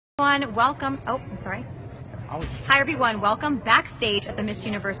Everyone, welcome. Oh, I'm sorry. Hi everyone, welcome backstage at the Miss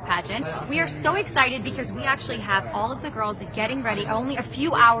Universe pageant. We are so excited because we actually have all of the girls getting ready only a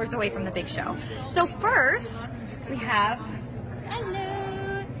few hours away from the big show. So first, we have...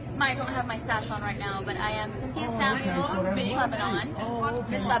 Hello! I don't have my sash on right now, but I am Cynthia Samuel, Miss Lebanon.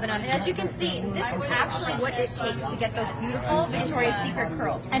 Miss Lebanon, and as you can see, this is actually what it takes to get those beautiful Victoria's Secret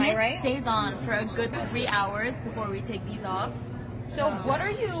curls. Am And I it right? stays on for a good 3 hours before we take these off. So what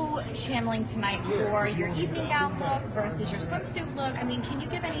are you channeling tonight for your evening gown look versus your swimsuit look? I mean, can you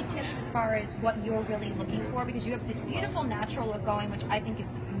give any tips as far as what you're really looking for? Because you have this beautiful natural look going, which I think is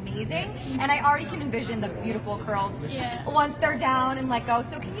amazing. And I already can envision the beautiful curls once they're down and let go.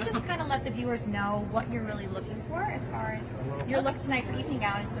 So can you just kind of let the viewers know what you're really looking for as far as your look tonight for evening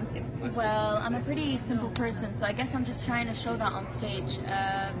gown and swimsuit? Well, I'm a pretty simple person, so I guess I'm just trying to show that on stage.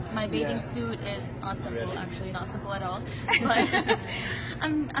 My bathing suit is not simple, actually not simple at all. But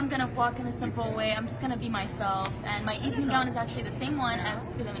I'm gonna walk in a simple way. I'm just gonna be myself, and my evening gown is actually the same one as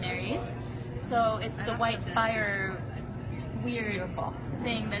preliminaries. So it's the white fire weird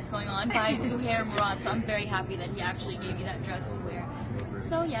thing that's going on by Zuhair Murad. So I'm very happy that he actually gave me that dress to wear.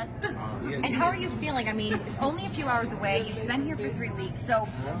 So yes. And how are you feeling? I mean, it's only a few hours away. You've been here for 3 weeks. So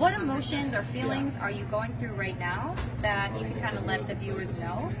what emotions or feelings are you going through right now that you can kind of let the viewers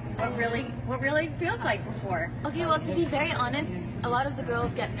know what really feels like before? Okay, well, to be very honest, a lot of the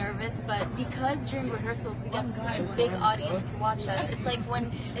girls get nervous, but because during rehearsals we get such a big audience to watch us, it's like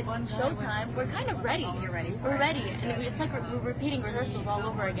when it's showtime, we're kind of ready. You're ready. We're ready, and it's like we're repeating rehearsals all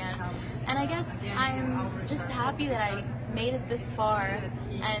over again. And I guess I'm just happy that I made it this far,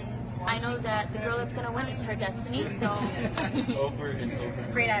 and I know that the girl that's gonna win, it's her destiny. So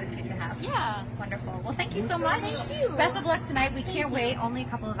Great attitude to have. yeah, Wonderful. Well, thank you so much. Thank you. Best of luck tonight. We can't wait. Only a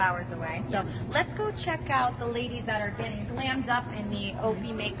couple of hours away. So let's go check out the ladies that are getting glammed up in the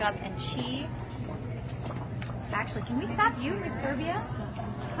Opie makeup and chi. Actually, can we stop you, Miss Serbia?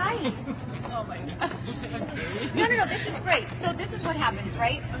 Hi. Oh my god. No, this is great. So this is what happens,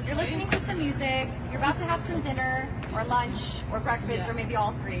 right? You're listening to some music, you're about to have some dinner, or lunch, or breakfast, or maybe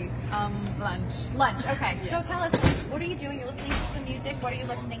all three. Lunch. Lunch, okay. So tell us, what are you doing? You're listening to some music. What are you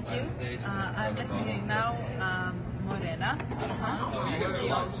listening to? I'm listening now Morena song. It's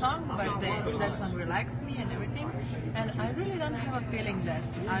the old song, but that song relaxed me and everything. And I really don't have a feeling that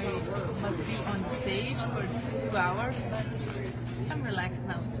I must be on stage for 2 hours, but I'm relaxed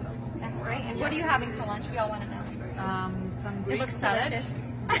now. So That's great. And what are you having for lunch? We all want to know. some It Greek looks salad. delicious.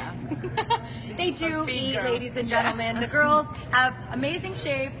 Yeah. They do big eat, girls. ladies and gentlemen. The girls have amazing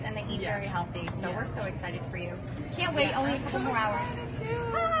shapes and they eat Yeah. very healthy. So Yeah. we're so excited for you. Can't wait. Only a couple more hours.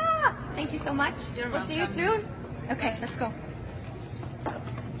 Ah, thank you so much. You're We'll see you welcome. soon. Okay, let's go.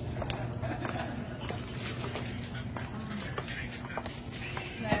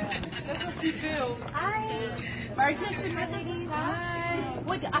 That's what she feels. Hi. Merry Christmas, ladies. Hi.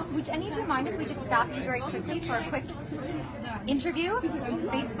 Would any of you mind if we just stop you very quickly for a quick interview?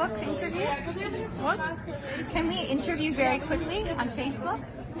 Facebook interview? What? Can we interview very quickly on Facebook?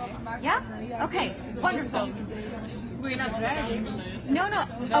 Yeah? Okay, wonderful. We're not ready. No.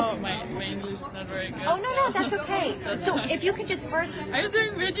 No, my English is not very good. Oh, no, that's okay. So if you could just first... Are you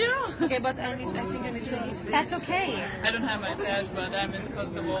doing video? Okay, but I think I need to use this. That's okay. I don't have my sash, but I'm Miss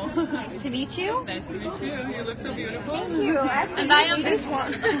Kosovo. Nice to meet you. Nice to meet you. You look so beautiful. Thank you. And I am this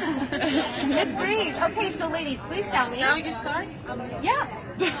one. Miss Breeze. Okay, so ladies, please tell me. Now you start? Yeah.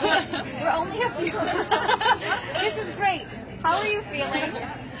 We're only a few. This is great. How are you feeling?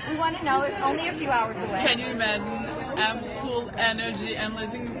 We want to know. It's only a few hours away. Can you imagine? I'm full energy and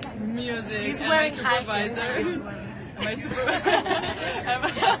listening music. She's and wearing my high supervisor. heels.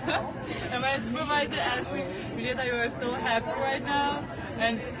 And my supervisor asked me, Julieta, you are so happy right now.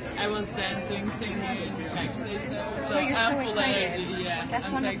 And I was dancing, singing, backstage. So you're I'm so full excited. energy. Yeah, That's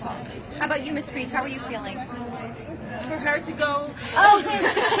I'm wonderful. so excited. How about you, Miss Breeze? How are you feeling? For her to go. Oh,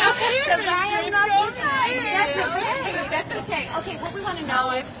 because I am not. here. That's okay. That's okay. Okay, what we want to know How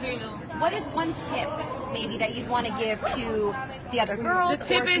I is feel. what is one tip maybe that you'd want to give to the other girls? The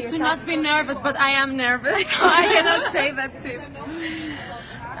tip or to is to yourself? not be nervous, but I am nervous, so I cannot say that tip.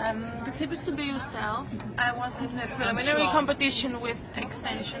 The tip is to be yourself. I was in the preliminary strong. competition with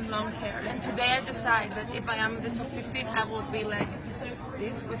extension long hair, and today I decided that if I am in the top 15, I will be like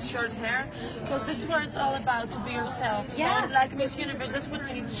this with short hair, because that's what it's all about, to be yourself. Yeah. So, like Miss Universe, that's what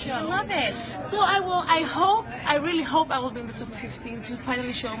I need to show. I love it. So I really hope I will be in the top 15 to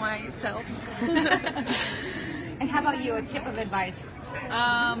finally show myself. And how about you? A tip of advice?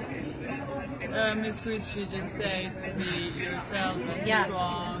 Miss Chris, she just said to be yourself and Yeah.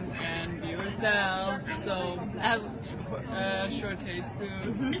 strong and be yourself. myself. So I have short hair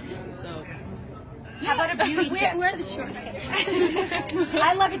too. So. How about a beauty tip? We're the short hairs.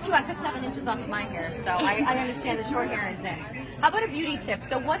 I love it too. I cut 7 inches off of my hair, so I understand the short hair is in. How about a beauty tip?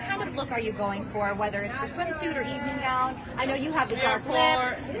 So what kind of look are you going for, whether it's for swimsuit or evening gown? I know you have the dark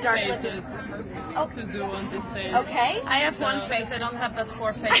lip. Dark lip is... To do on this stage. Okay. I have one face. I don't have that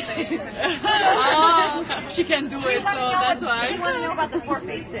 4 faces. She can do it, so that's why. We want to know about the 4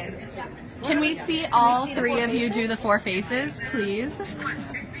 faces. Can we see all 3 of you do the 4 faces, please?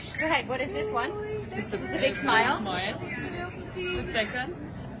 Go ahead. What is this one? This is the big smile. The second.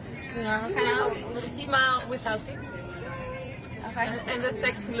 Smile without it. Okay. And the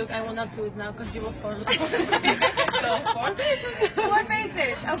sexy look, I will not do it now because you will fall. So 4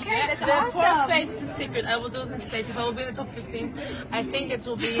 faces. Okay, that's The awesome. 4th face is a secret. I will do it on stage. If I will be in the top 15, I think it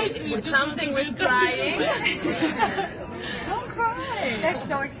will be with something with crying. Don't cry. That's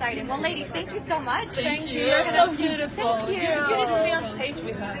so exciting. Well, ladies, thank you so much. Thank you. You're so beautiful. Thank you. You need to be on stage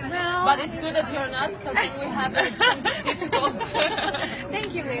with us. Well- But it's good that you're not because then we have some difficult.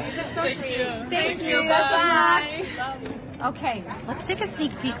 Thank you, ladies. That's so sweet. you. Thank you. Best of luck. Okay, let's take a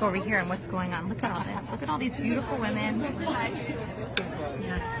sneak peek over here and what's going on. Look at all this. Look at all these beautiful women.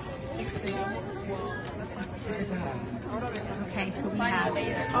 Okay, so we have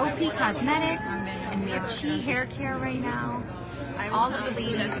OP Cosmetics and we have Chi Hair Care right now. All of the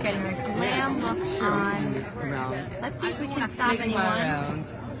ladies getting their glam looks on. Let's see if we can stop Making my anyone.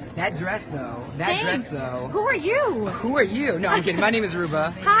 rounds. That dress though. Thanks. Though. Who are you? Who are you? No, I'm kidding. My name is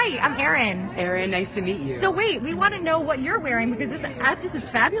Ruba. Hi, I'm Erin. Erin, nice to meet you. So wait, we want to know what you're wearing because this is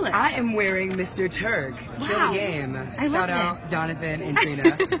fabulous. I am wearing Mr. Turk. Kill Wow. the game. I love Shout out this. Jonathan and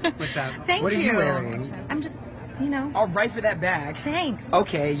Trina. What's up? Thank what you. are you wearing? I'm just, you know. All right for that bag. Thanks.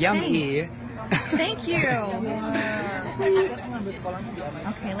 Okay, yummy. Thanks. Thank you.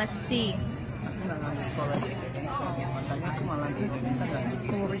 Okay, let's see.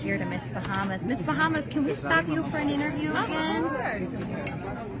 Go over here to Miss Bahamas. Miss Bahamas, can we stop you for an interview again?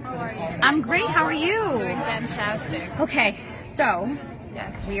 How are you? I'm great. How are you? Doing fantastic. Okay, so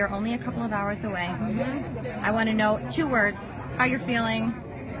Yes. we are only a couple of hours away. I want to know 2 words. How you're feeling,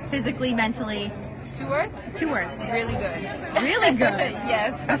 physically, mentally. 2 words? 2 words. Really good. Really good.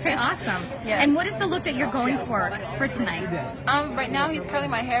 Yes. Okay, awesome. Yes. And what is the look that you're going for tonight? Right now he's curling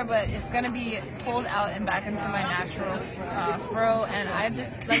my hair, but it's gonna be pulled out and back into my natural fro. And I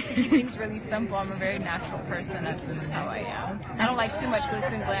just like to keep things really simple. I'm a very natural person. That's just how I am. I don't like too much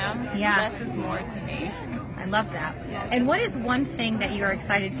glitz and glam. Yeah. Less is more to me. I love that. Yes. And what is one thing that you're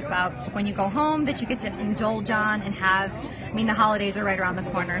excited about when you go home that you get to indulge on and have? I mean, the holidays are right around the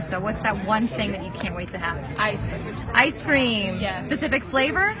corner, so what's that one thing that you can't wait to have? Ice cream. Ice cream. Yes. Specific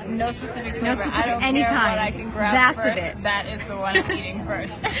flavor? No specific flavor. No specific- I don't any care kind. what I can grab That's first. it. That is the one I'm eating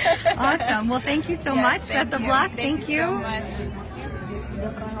first. Awesome. Well, thank you so Yes, much. thank Best of you. luck. Thank you so much. See if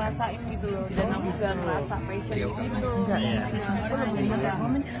we can find another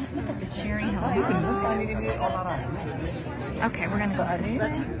woman. Look at this, Sherry. Okay, we're gonna go this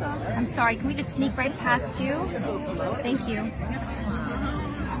way. I'm sorry. Can we just sneak right past you? Thank you.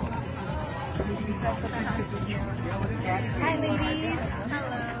 Hi, ladies.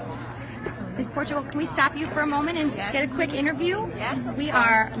 Miss Portugal, can we stop you for a moment and get a quick interview? Yes, of We course.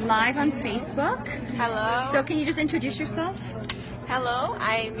 are live on Facebook. Hello. So can you just introduce yourself? Hello,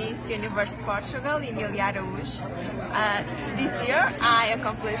 I'm Miss Universe Portugal, Emilia Araújo. This year, I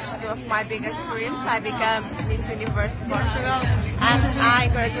accomplished 2 of my biggest dreams. I became Miss Universe Portugal, and I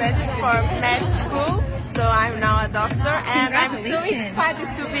graduated from med school. So I'm now a doctor, and I'm so Congratulations. excited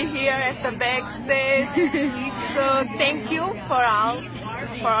to be here at the backstage. So thank you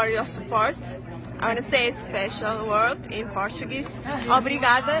for your support. I want to say a special word in Portuguese.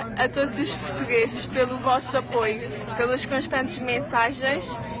 Obrigada a todos os portugueses pelo vosso apoio, pelas constantes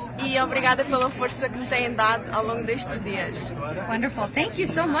mensagens e obrigada pela força que me têm dado ao longo destes dias. Wonderful. Thank you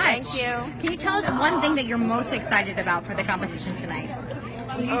so much. Thank you. Can you tell us one thing that you're most excited about for the competition tonight?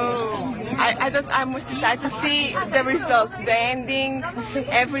 Oh, I'm most excited to see the results, the ending,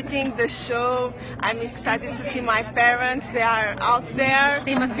 everything, the show. I'm excited to see my parents. They are out there.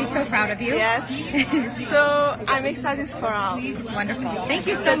 They must be so proud of you. Yes. So I'm excited for all. Wonderful. Thank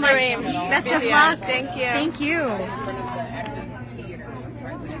you It's so a much. dream. Best of Yeah, luck. thank you. Thank you.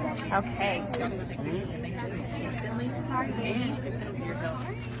 Okay.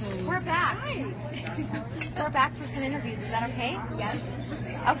 We're back. We're back for some interviews. Is that okay? Yes.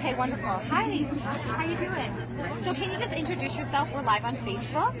 Okay, wonderful. Hi. How you doing? So can you just introduce yourself? We're live on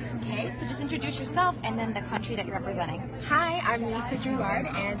Facebook. Okay. So just introduce yourself and then the country that you're representing. Hi, I'm Lisa Drouard,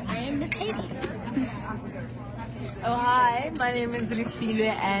 and I am Miss Haiti. Oh, hi, my name is Rifile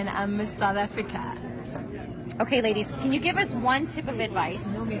and I'm Miss South Africa. Okay, ladies, can you give us one tip of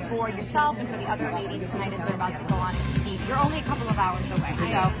advice for yourself and for the other ladies tonight as they're about to go on and compete? You're only a couple of hours away,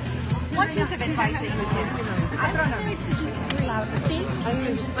 so one piece of advice that you would give. I would say to just breathe. Think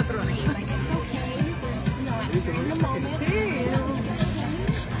and just breathe. Like, it's okay. There's, in the moment, there's nothing to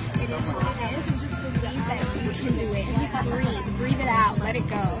change. It is what it is, and just believe that you can do it. And just breathe. Breathe it out. Let it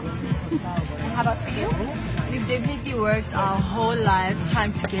go. And how about for you? We've definitely worked our whole lives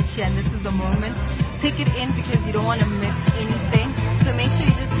trying to get here, and this is the moment. Take it in because you don't want to miss anything. So make sure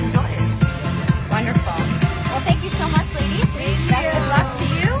you just enjoy it. Wonderful.